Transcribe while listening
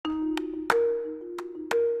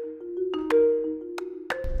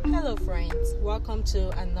Hello friends, welcome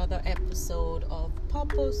to another episode of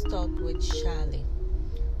Purpose Talk with Charlie.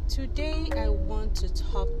 Today I want to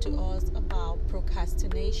talk to us about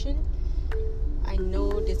procrastination. I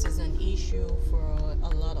know this is an issue for a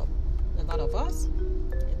lot of us.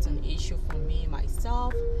 It's an issue for me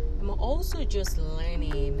myself. I'm also just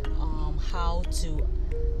learning how to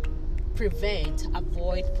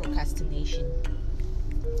avoid procrastination.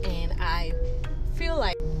 And I feel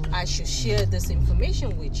like I should share this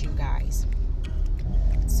information with you guys.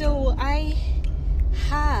 So I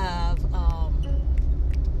have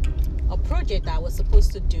a project that I was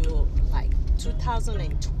supposed to do like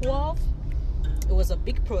 2012. It was a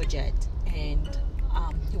big project, and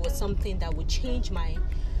it was something that would change my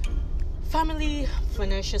family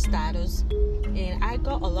financial status. And I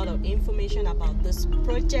got a lot of information about this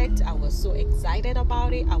project. I was so excited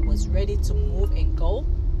about it. I was ready to move and go.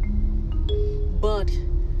 But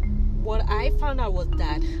what I found out was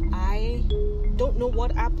that I don't know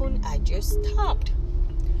what happened. I just stopped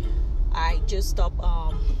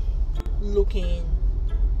looking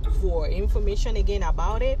for information again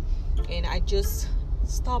about it, and I just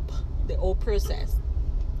stopped the whole process.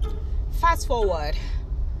 Fast forward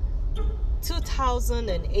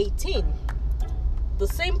 2018, the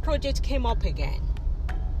same project came up again,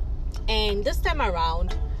 and this time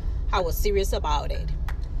around I was serious about it.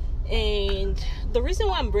 And the reason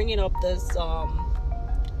why I'm bringing up this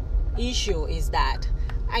issue is that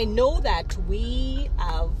I know that we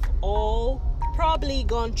have all probably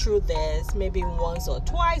gone through this maybe once or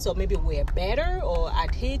twice, or maybe we're better or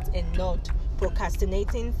at it and not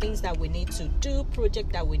procrastinating things that we need to do,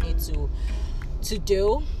 project that we need to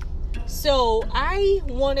do. So I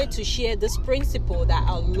wanted to share this principle that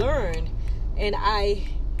I learned, and I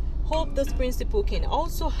hope this principle can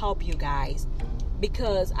also help you guys,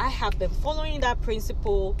 because I have been following that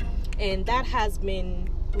principle, and that has been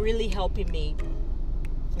really helping me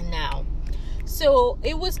now. So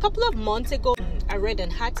it was a couple of months ago, I read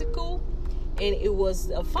an article, and it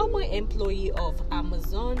was a former employee of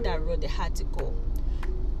Amazon that wrote the article.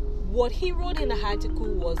 What he wrote in the article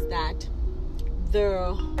was that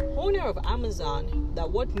the owner of Amazon,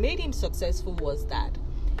 that what made him successful was that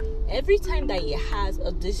every time that he has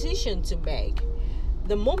a decision to make,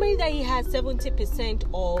 the moment that he has 70%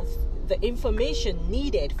 of the information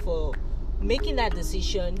needed for making that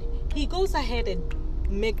decision, he goes ahead and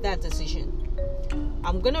make that decision.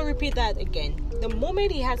 I'm going to repeat that again. The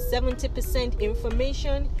moment he has 70%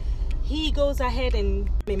 information, he goes ahead and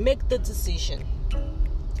make the decision.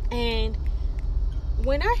 And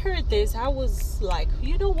when I heard this, I was like,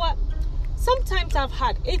 you know what? Sometimes I've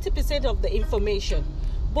had 80% of the information,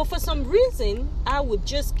 but for some reason, I would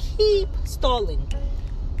just keep stalling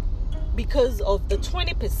because of the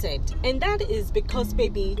 20%. And that is because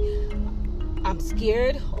maybe I'm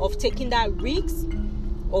scared of taking that risk,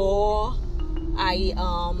 or I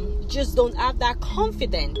just don't have that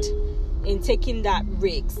confidence in taking that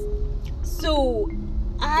risk. So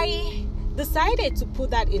I decided to put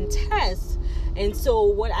that in test. And so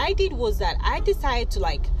what I did was that I decided to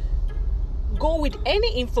go with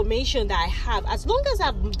any information that I have, as long as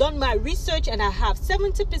I've done my research and I have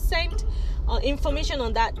 70% information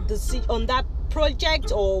on that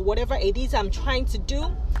project or whatever it is I'm trying to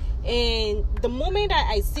do. And the moment that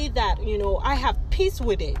I see that, I have peace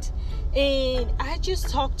with it, and I just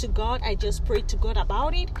talk to God, I just pray to God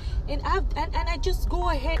about it, and I just go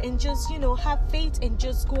ahead and just have faith and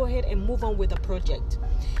just go ahead and move on with the project.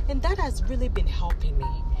 And that has really been helping me.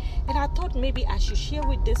 And I thought maybe I should share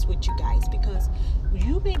this with you guys, because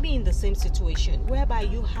you may be in the same situation whereby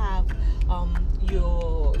you have a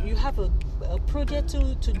project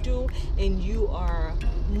to do, and you are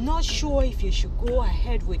not sure if you should go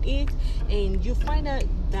ahead with it, and you find out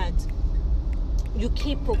that you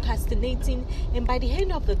keep procrastinating, and by the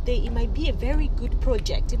end of the day, it might be a very good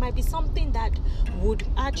project. It might be something that would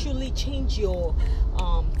actually change your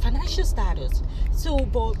financial status. So,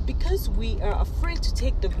 but because we are afraid to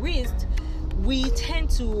take the risk, we tend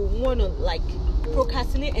to want to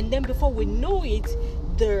procrastinate, and then before we know it,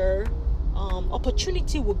 the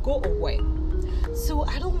opportunity will go away. So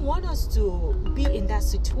I don't want us to be in that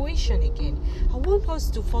situation again. I want us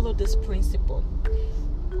to follow this principle.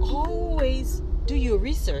 Always do your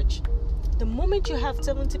research. The moment you have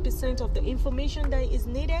 70% of the information that is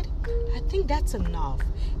needed, I think that's enough.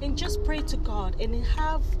 And just pray to God and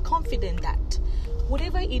have confidence that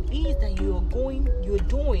whatever it is that you're doing,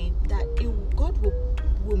 that God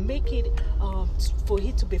will make it for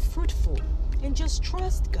it to be fruitful. And just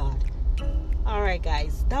trust God. All right,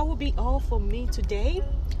 guys, that will be all for me today.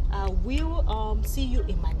 I will see you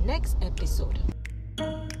in my next episode.